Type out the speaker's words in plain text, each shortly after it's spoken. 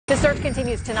The search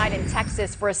continues tonight in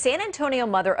Texas for a San Antonio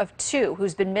mother of two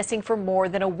who's been missing for more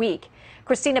than a week.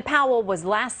 Christina Powell was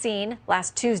last seen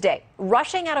last Tuesday,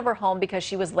 rushing out of her home because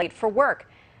she was late for work,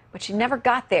 but she never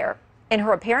got there. In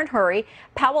her apparent hurry,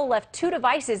 Powell left two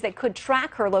devices that could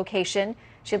track her location.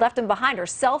 She left them behind, her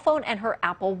cell phone and her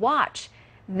Apple Watch.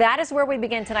 That is where we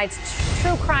begin tonight's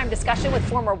true crime discussion with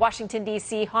former Washington,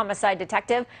 D.C. homicide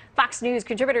detective, Fox News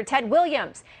contributor Ted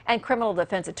Williams, and criminal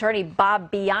defense attorney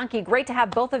Bob Bianchi. Great to have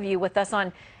both of you with us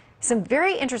on some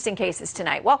very interesting cases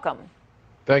tonight. Welcome.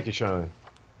 Thank you, Shannon.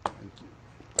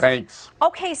 Thanks.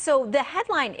 Okay, so the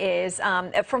headline is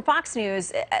from Fox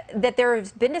News that there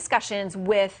have been discussions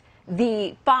with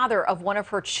the father of one of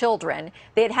her children.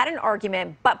 They had an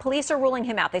argument, but police are ruling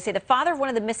him out. They say the father of one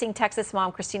of the missing Texas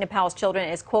mom, Christina Powell's children,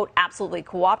 is, quote, absolutely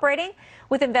cooperating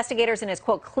with investigators and is,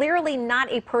 quote, clearly not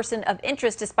a person of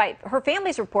interest, despite her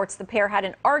family's reports the pair had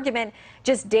an argument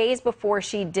just days before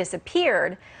she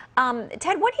disappeared.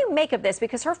 Ted, what do you make of this?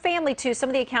 Because her family, too, some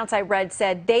of the accounts I read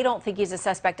said they don't think he's a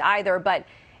suspect either, but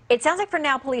it sounds like for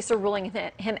now police are ruling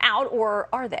him out, or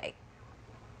are they?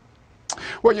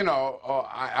 Well, you know,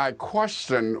 I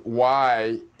question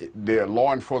why the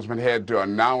law enforcement had to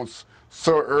announce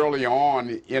so early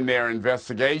on in their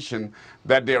investigation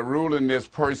that they're ruling this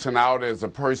person out as a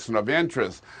person of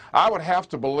interest. I would have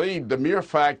to believe the mere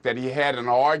fact that he had an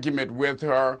argument with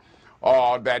her,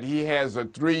 that he has a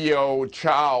 3-year-old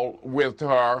child with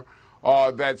her,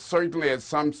 that certainly at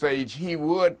some stage he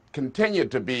would continue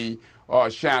to be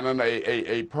Shannon,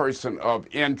 a person of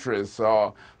interest.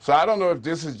 So I don't know if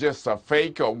this is just a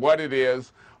fake or what it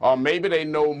is. Maybe they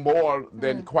know more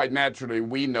than quite naturally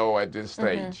we know at this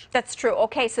stage. That's true.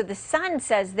 Okay, so the son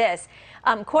says this,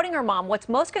 quoting her mom, what's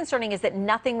most concerning is that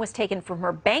nothing was taken from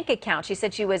her bank account. She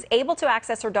said she was able to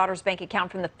access her daughter's bank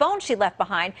account from the phone she left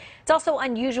behind. It's also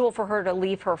unusual for her to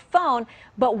leave her phone,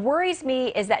 but worries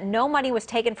me is that no money was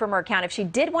taken from her account. If she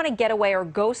did want to get away or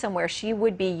go somewhere, she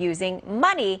would be using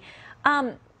money.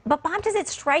 But Bob, does it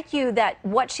strike you that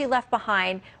what she left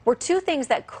behind were two things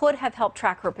that could have helped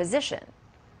track her position?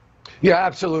 Yeah,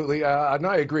 absolutely. And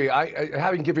I agree.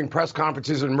 Having given press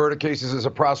conferences in murder cases as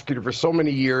a prosecutor for so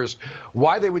many years,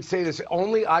 why they would say this,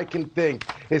 only I can think,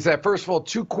 is that, first of all,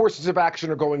 two courses of action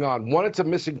are going on. One, it's a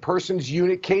missing persons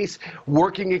unit case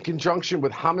working in conjunction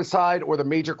with homicide or the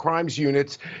major crimes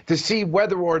units to see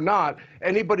whether or not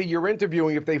anybody you're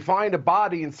interviewing, if they find a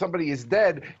body and somebody is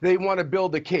dead, they want to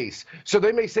build a case. So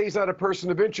they may say he's not a person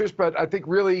of interest, but I think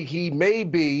really he may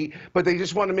be, but they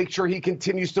just want to make sure he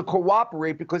continues to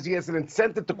cooperate because he has an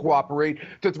incentive to cooperate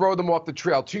to throw them off the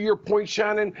trail. To your point,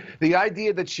 Shannon, the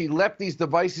idea that she left these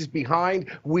devices behind,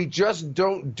 we just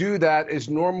don't do that as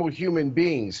normal human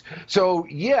beings. So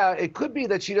yeah, it could be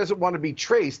that she doesn't want to be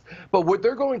traced, but what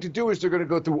they're going to do is they're going to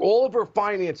go through all of her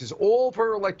finances, all of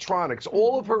her electronics,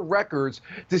 all of her records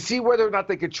to see whether or not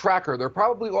they could track her. They're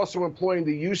probably also employing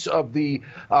the use of the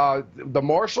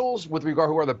marshals with regard,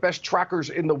 who are the best trackers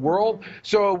in the world.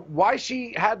 So why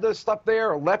she had the stuff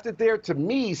there or left it there, to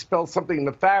me, spells something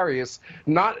nefarious,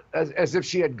 not as if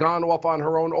she had gone off on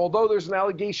her own, although there's an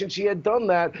allegation she had done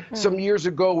that some years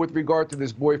ago with regard to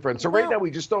this boyfriend. So right now we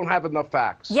just don't have enough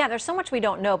facts. Yeah, there's so much we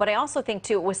don't know, but I also think,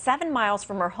 too, it was 7 miles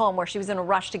from her home where she was in a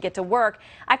rush to get to work.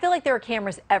 I feel like there are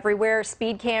cameras everywhere,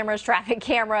 speed cameras, traffic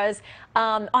cameras,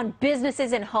 on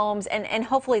businesses and homes, and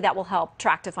hopefully that will help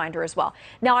track to find her as well.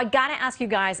 Now, I got to ask you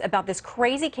guys about this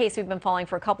crazy case we've been following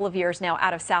for a couple of years now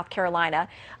out of South Carolina,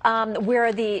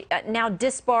 where the now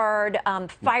disbarred,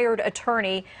 fired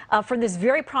attorney from this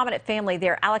very prominent family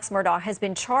there, Alex Murdaugh, has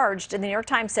been charged, and the New York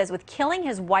Times says, with killing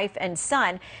his wife and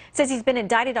son. It says he's been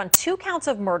indicted on 2 counts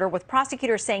of murder, with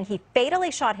prosecutors saying he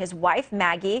fatally shot his wife,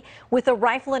 Maggie, with a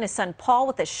rifle and his son, Paul,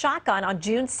 with a shotgun on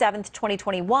June 7th,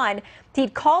 2021.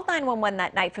 He'd called 911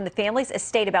 that night from the family's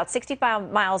estate about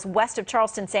 65 miles west of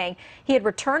Charleston, saying he had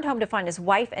returned home to find his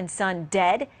wife and son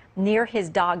dead near his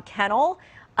dog kennel.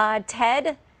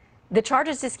 Ted, the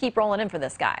charges just keep rolling in for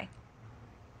this guy.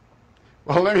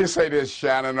 Well, let me say this,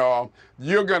 Shannon.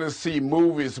 You're going to see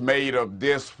movies made of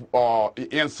this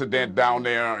incident down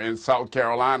there in South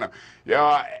Carolina.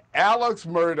 Alex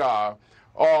Murdaugh,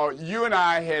 you and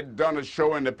I had done a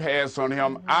show in the past on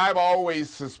him. I've always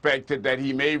suspected that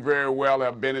he may very well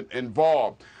have been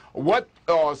involved. What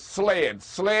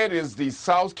SLED is the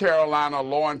South Carolina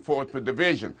Law Enforcement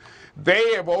Division.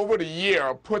 They have, over the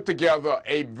year, put together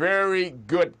a very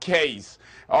good case.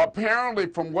 Apparently,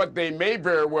 from what they may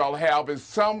very well have is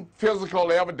some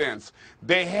physical evidence.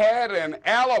 They had an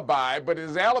alibi, but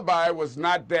his alibi was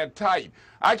not that tight.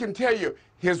 I can tell you,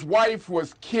 his wife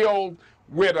was killed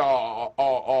with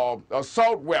a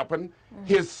assault weapon.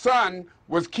 His son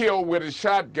was killed with a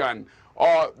shotgun.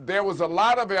 there was a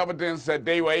lot of evidence that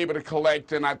they were able to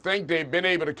collect, and I think they've been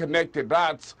able to connect the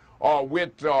dots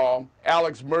with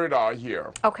Alex Murdaugh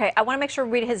here. Okay, I want to make sure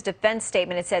we read his defense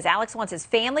statement. It says Alex wants his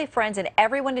family, friends, and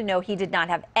everyone to know he did not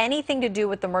have anything to do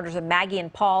with the murders of Maggie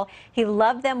and Paul. He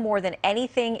loved them more than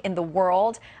anything in the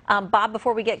world. Bob,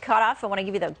 before we get cut off, I want to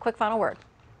give you the quick final word.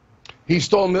 He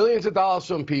stole millions of dollars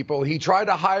from people. He tried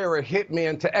to hire a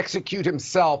hitman to execute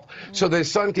himself so that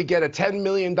his son could get a $10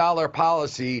 million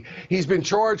policy. He's been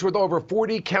charged with over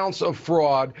 40 counts of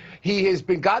fraud. He has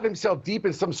gotten himself deep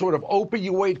in some sort of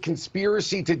opioid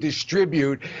conspiracy to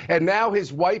distribute. And now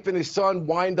his wife and his son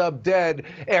wind up dead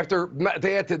after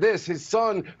they add to this. His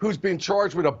son, who's been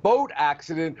charged with a boat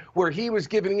accident where he was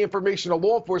giving information to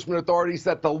law enforcement authorities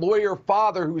that the lawyer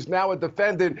father, who's now a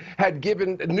defendant,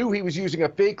 knew he was using a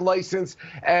fake license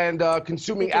and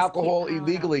consuming alcohol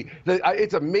illegally.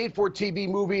 It's a made-for-TV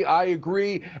movie, I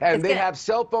agree, and they have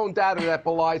cell phone data that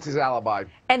belies his alibi.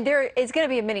 And there is going to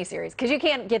be a miniseries because you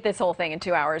can't get this whole thing in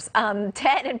 2 hours.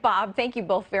 Ted and Bob, thank you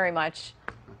both very much.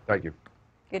 Thank you.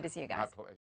 Good to see you guys.